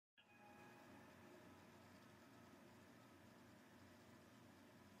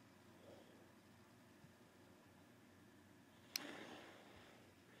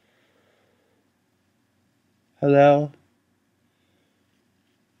Hello?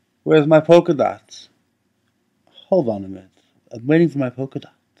 Where's my polka dots? Hold on a minute. I'm waiting for my polka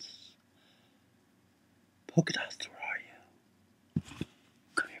dots. Polka dots, where are you?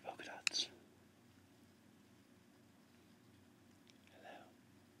 Come here, polka dots. Hello?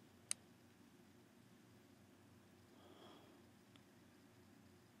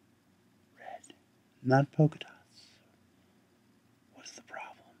 Red, not polka dots. What's the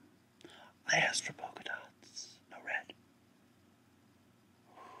problem? I asked for polka dots, no red.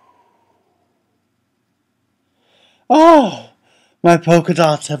 Oh! My polka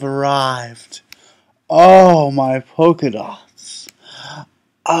dots have arrived. Oh, my polka dots.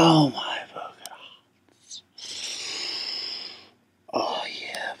 Oh, my polka dots. Oh,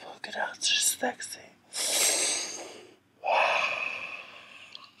 yeah, polka dots are sexy.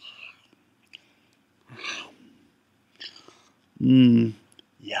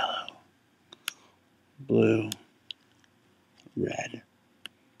 Yellow, blue, red,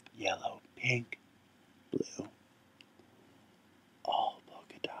 yellow, pink, blue. All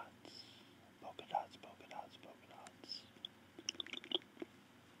polka dots. Polka dots, polka dots, polka dots.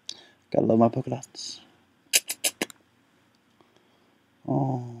 Gotta love my polka dots.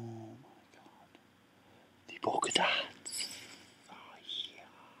 Oh my god. The polka dots. Oh yeah.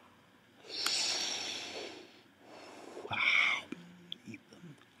 Wow. Eat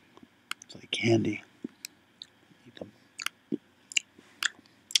them. It's like candy. Eat them.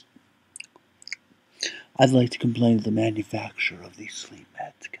 I'd like to complain to the manufacturer of these sleep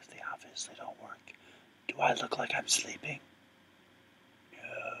meds because they obviously don't work. Do I look like I'm sleeping? No.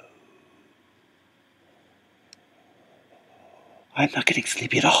 I'm not getting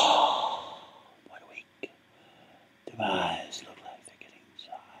sleepy at all. What a week. Do my eyes look like they're getting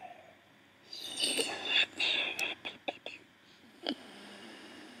tired?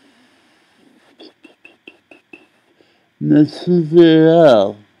 Not sleeping at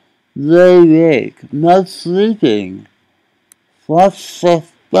all. Very awake. Not sleeping. What's the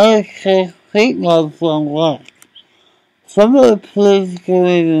special treatment from work? Somebody please give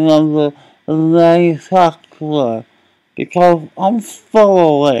me the number of the manufacturer because I'm still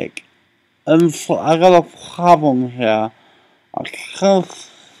awake. And so I got a problem here. I can't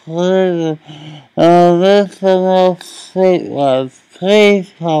sleep. This is no sleepless.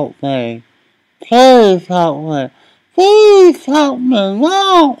 Please help me. Please help me. Please help me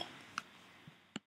now.